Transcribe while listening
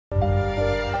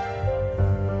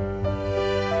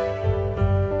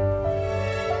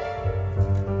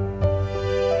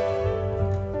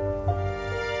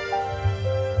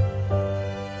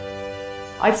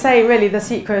I'd say really the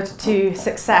secret to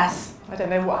success, I don't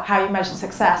know how you measure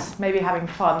success, maybe having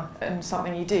fun in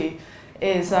something you do,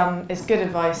 is good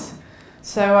advice.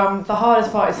 So the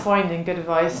hardest part is finding good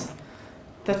advice.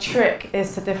 The trick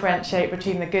is to differentiate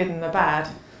between the good and the bad.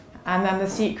 And then the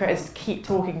secret is to keep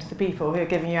talking to the people who are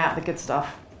giving you out the good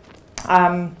stuff.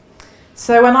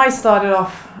 So when I started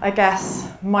off, I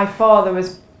guess my father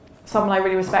was someone I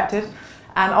really respected,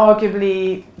 and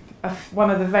arguably one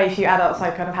of the very few adults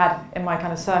I kind of had in my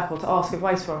kind of circle to ask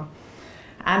advice from.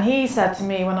 And he said to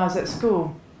me when I was at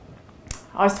school,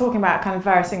 I was talking about kind of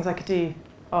various things I could do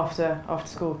after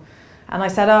school. And I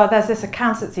said, oh, there's this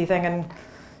accountancy thing, and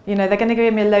you know, they're going to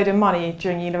give me a load of money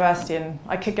during university, and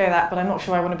I could go that, but I'm not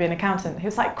sure I want to be an accountant. He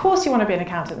was like, of course you want to be an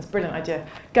accountant, it's a brilliant idea.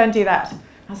 Go and do that.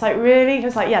 I was like, really? He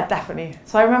was like, yeah, definitely.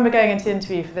 So I remember going into the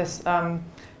interview for this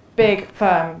big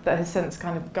firm that has since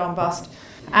kind of gone bust.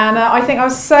 And I think I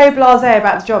was so blasé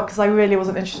about the job because I really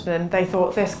wasn't interested in it. They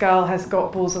thought, this girl has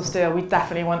got balls of steel, we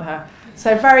definitely want her.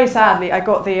 So very sadly, I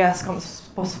got the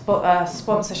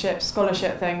sponsorship,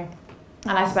 scholarship thing,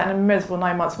 and I spent a miserable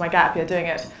 9 months of my gap year doing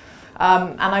it.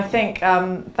 And I think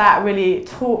that really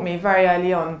taught me very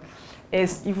early on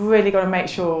is you've really got to make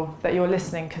sure that you're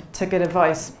listening to good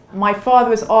advice. My father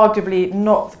was arguably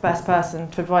not the best person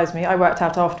to advise me. I worked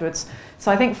out afterwards. So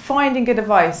I think finding good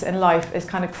advice in life is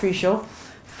kind of crucial.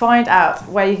 Find out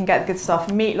where you can get the good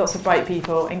stuff, meet lots of bright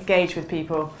people, engage with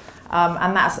people.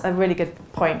 And that's a really good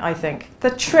point, I think.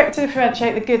 The trick to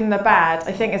differentiate the good and the bad,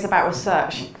 I think, is about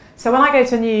research. So when I go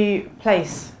to a new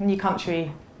place, a new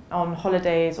country, on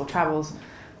holidays or travels,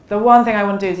 the one thing I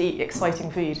want to do is eat exciting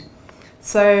food.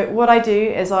 So what I do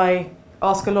is I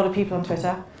ask a lot of people on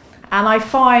Twitter, and I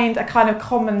find a kind of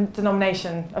common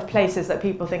denomination of places that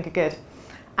people think are good.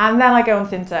 And then I go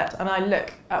onto the internet and I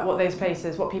look at what those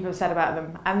places, what people have said about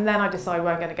them, and then I decide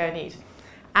where I'm going to go and eat.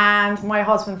 And my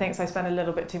husband thinks I spend a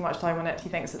little bit too much time on it. He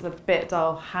thinks it's a bit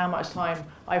dull how much time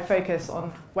I focus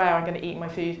on where I'm going to eat my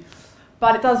food.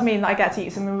 But it does mean that I get to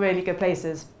eat some really good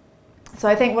places. So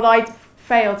I think what I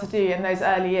failed to do in those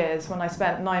early years when I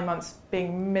spent 9 months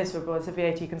being miserable as a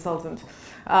VAT consultant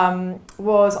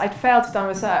was I'd failed to do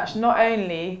research, not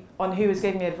only on who was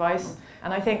giving me advice,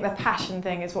 and I think the passion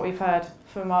thing is what we've heard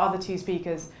from our other two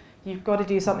speakers. You've got to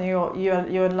do something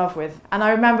you're in love with. And I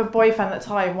remember boyfriend at the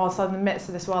time, whilst I was in the midst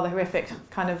of this rather horrific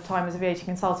kind of time as a VAT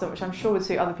consultant, which I'm sure would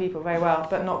suit other people very well,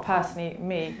 but not personally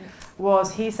me,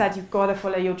 was he said, you've got to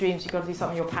follow your dreams, you've got to do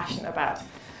something you're passionate about.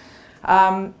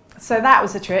 So that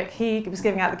was the trick. He was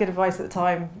giving out the good advice at the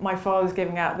time. My father was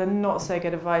giving out the not so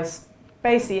good advice,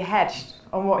 basically hedged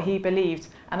on what he believed.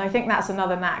 And I think that's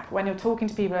another knack. When you're talking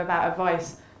to people about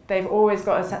advice, they've always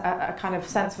got a kind of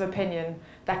sense of opinion.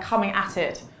 They're coming at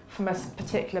it from a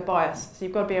particular bias. So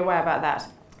you've got to be aware about that.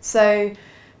 So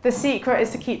the secret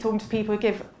is to keep talking to people who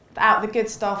give out the good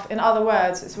stuff. In other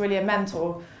words, it's really a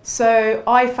mentor. So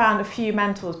I found a few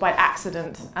mentors by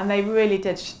accident, and they really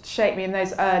did shape me in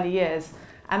those early years.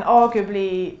 And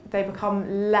arguably, they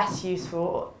become less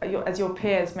useful as your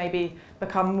peers maybe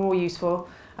become more useful.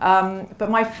 But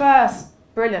my first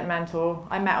brilliant mentor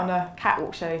I met on a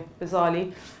catwalk show,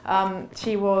 bizarrely.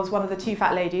 She was one of the two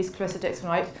fat ladies, Clarissa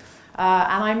Dixon-Wright.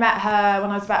 And I met her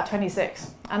when I was about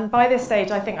 26. And by this stage,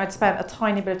 I think I'd spent a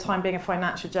tiny bit of time being a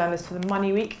financial journalist for the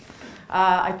Money Week.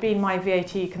 I'd been my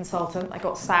VAT consultant. I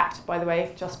got sacked, by the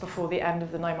way, just before the end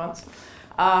of the 9 months.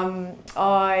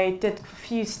 I did a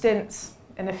few stints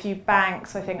in a few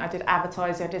banks. I think I did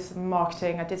advertising, I did some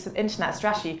marketing, I did some internet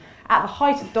strategy. At the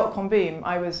height of the dot-com boom,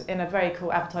 I was in a very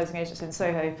cool advertising agency in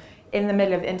Soho, in the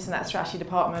middle of the internet strategy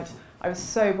department. I was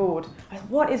so bored. I was,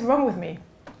 what is wrong with me?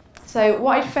 So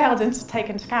what I failed to take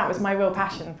into account was my real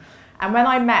passion. And when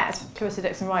I met Clarissa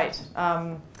Dixon-Wright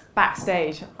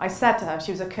backstage, I said to her,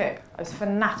 she was a cook, I was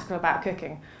fanatical about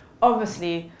cooking.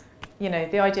 Obviously, you know,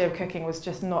 the idea of cooking was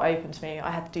just not open to me. I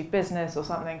had to do business or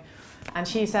something. And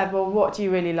she said, well, what do you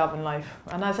really love in life?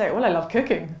 And I said, well, I love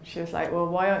cooking. She was like, well,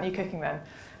 why aren't you cooking then?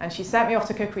 And she sent me off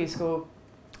to cookery school.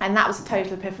 And that was a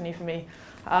total epiphany for me.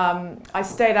 I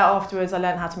stayed out afterwards. I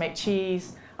learned how to make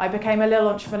cheese. I became a little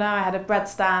entrepreneur. I had a bread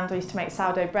stand. I used to make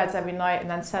sourdough breads every night and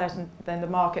then sell it in the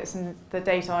markets in the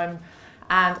daytime.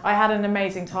 And I had an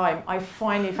amazing time. I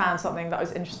finally found something that I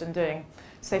was interested in doing.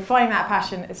 So finding that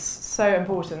passion is so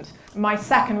important. My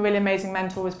second really amazing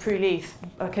mentor was Prue Leith,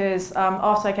 because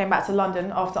after I came back to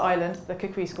London, after Ireland, the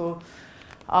cookery school,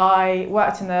 I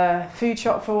worked in the food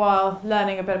shop for a while,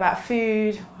 learning a bit about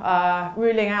food,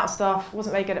 ruling out stuff,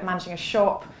 wasn't very good at managing a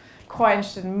shop, quite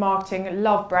interested in marketing,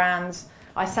 love brands.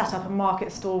 I set up a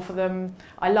market stall for them.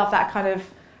 I love that kind of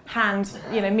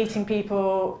meeting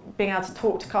people, being able to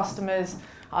talk to customers.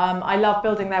 I love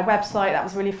building their website, that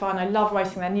was really fun. I love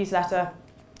writing their newsletter.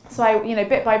 So I,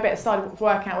 bit by bit started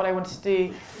working out what I wanted to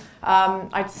do.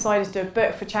 I decided to do a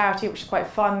book for charity, which was quite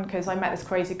fun because I met this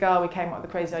crazy girl. We came up with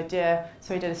a crazy idea.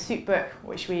 So we did a soup book,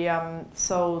 which we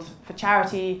sold for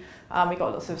charity. We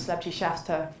got lots of celebrity chefs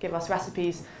to give us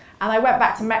recipes. And I went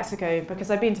back to Mexico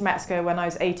because I'd been to Mexico when I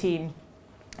was 18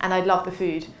 and I loved the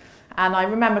food. And I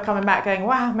remember coming back going,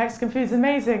 wow, Mexican food's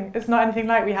amazing. It's not anything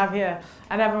like we have here.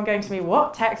 And everyone going to me,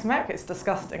 what, Tex-Mex? It's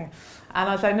disgusting. And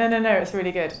I was like, no, it's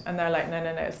really good. And they're like, no,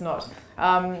 it's not.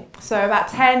 So about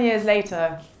 10 years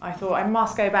later, I thought I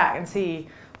must go back and see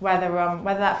whether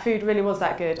that food really was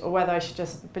that good or whether I should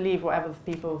just believe whatever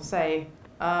the people say.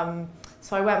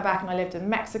 So I went back and I lived in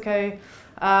Mexico.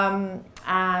 And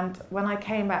when I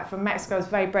came back from Mexico, I was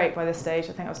very broke by this stage.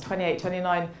 I think I was 28,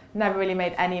 29, never really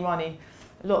made any money.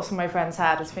 Lots of my friends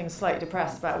had. I was feeling slightly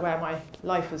depressed about where my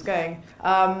life was going.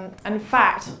 And in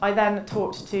fact, I then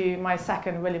talked to my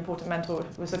second really important mentor,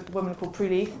 who was a woman called Prue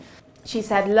Leith. She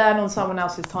said, learn on someone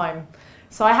else's time.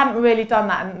 So I hadn't really done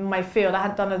that in my field. I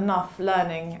hadn't done enough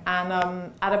learning.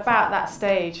 And at about that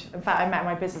stage, in fact, I met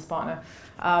my business partner.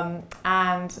 I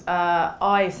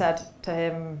said to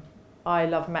him, I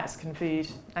love Mexican food.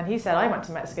 And he said, I went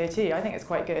to Mexico too, I think it's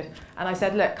quite good. And I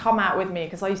said, look, come out with me,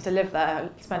 because I used to live there,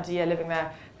 I spent a year living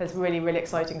there. There's really, really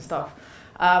exciting stuff.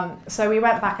 So we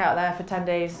went back out there for 10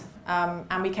 days,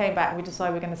 and we came back and we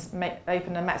decided we're going to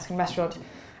open a Mexican restaurant.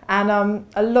 And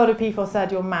a lot of people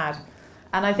said, you're mad.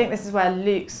 And I think this is where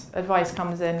Luke's advice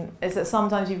comes in, is that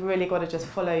sometimes you've really got to just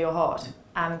follow your heart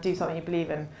and do something you believe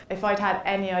in. If I'd had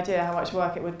any idea how much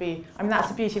work it would be, I mean, that's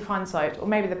the beauty of hindsight, or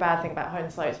maybe the bad thing about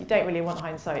hindsight. You don't really want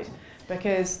hindsight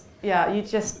because, yeah,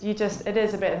 it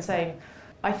is a bit insane.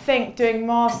 I think doing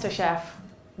MasterChef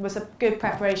was a good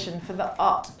preparation for the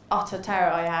utter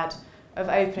terror I had of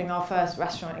opening our first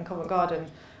restaurant in Covent Garden.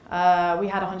 We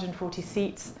had 140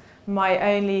 seats.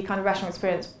 My only kind of restaurant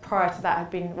experience prior to that had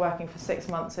been working for 6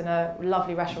 months in a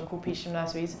lovely restaurant called Peachtree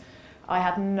Nurseries. I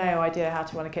had no idea how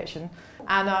to run a kitchen.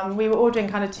 And we were ordering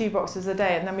kind of 2 boxes a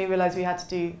day, and then we realised we had to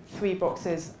do 3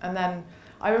 boxes. And then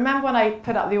I remember when I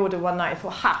put up the order one night, I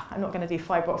thought, ha, I'm not going to do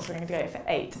 5 boxes, I'm going to go for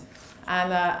 8.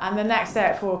 And the next day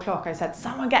at 4 o'clock, I said,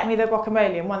 someone get me the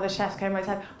guacamole. And one of the chefs came and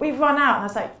said, we've run out. And I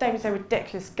was like, don't be so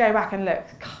ridiculous, go back and look.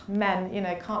 Men,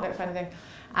 can't look for anything.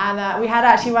 And we had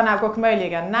actually run out of guacamole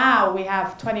again. Now we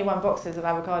have 21 boxes of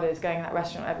avocados going in that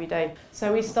restaurant every day.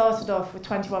 So we started off with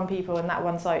 21 people in that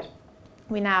one site.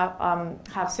 We now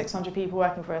have 600 people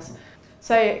working for us.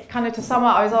 So kind of to sum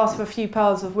up, I was asked for a few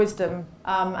pearls of wisdom.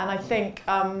 And I think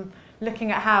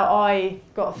looking at how I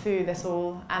got through this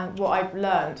all and what I've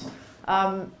learned,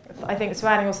 I think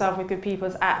surrounding yourself with good people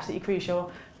is absolutely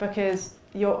crucial, because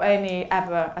you're only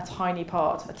ever a tiny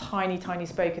part, a tiny, tiny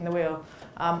spoke in the wheel.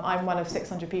 I'm one of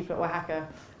 600 people at Wahaca,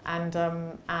 and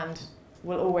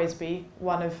will always be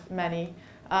one of many.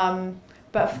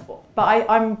 But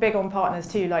I'm big on partners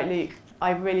too, like Luke.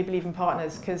 I really believe in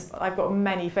partners because I've got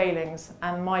many failings,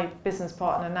 and my business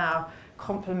partner now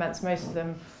complements most of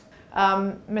them.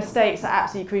 Mistakes are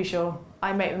absolutely crucial.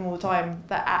 I make them all the time.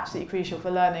 They're absolutely crucial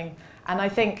for learning. And I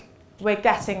think we're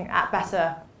getting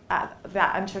better at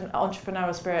that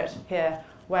entrepreneurial spirit here,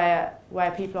 where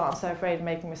people aren't so afraid of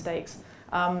making mistakes.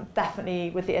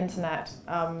 Definitely with the internet,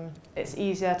 it's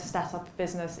easier to set up a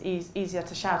business, easier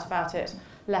to shout about it,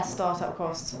 less startup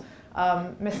costs.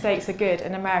 Mistakes are good.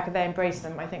 In America, they embrace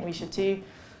them. I think we should too.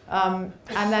 And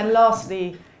then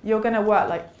lastly, you're going to work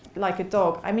like a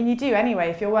dog. I mean, you do anyway.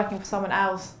 If you're working for someone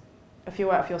else, if you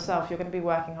work for yourself, you're going to be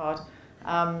working hard.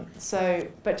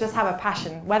 But just have a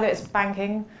passion, whether it's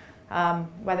banking,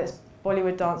 whether it's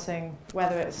Bollywood dancing,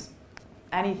 whether it's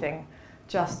anything.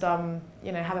 Just have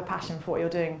a passion for what you're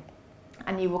doing,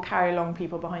 and you will carry along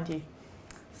people behind you.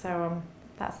 So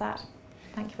that's that.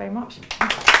 Thank you very much.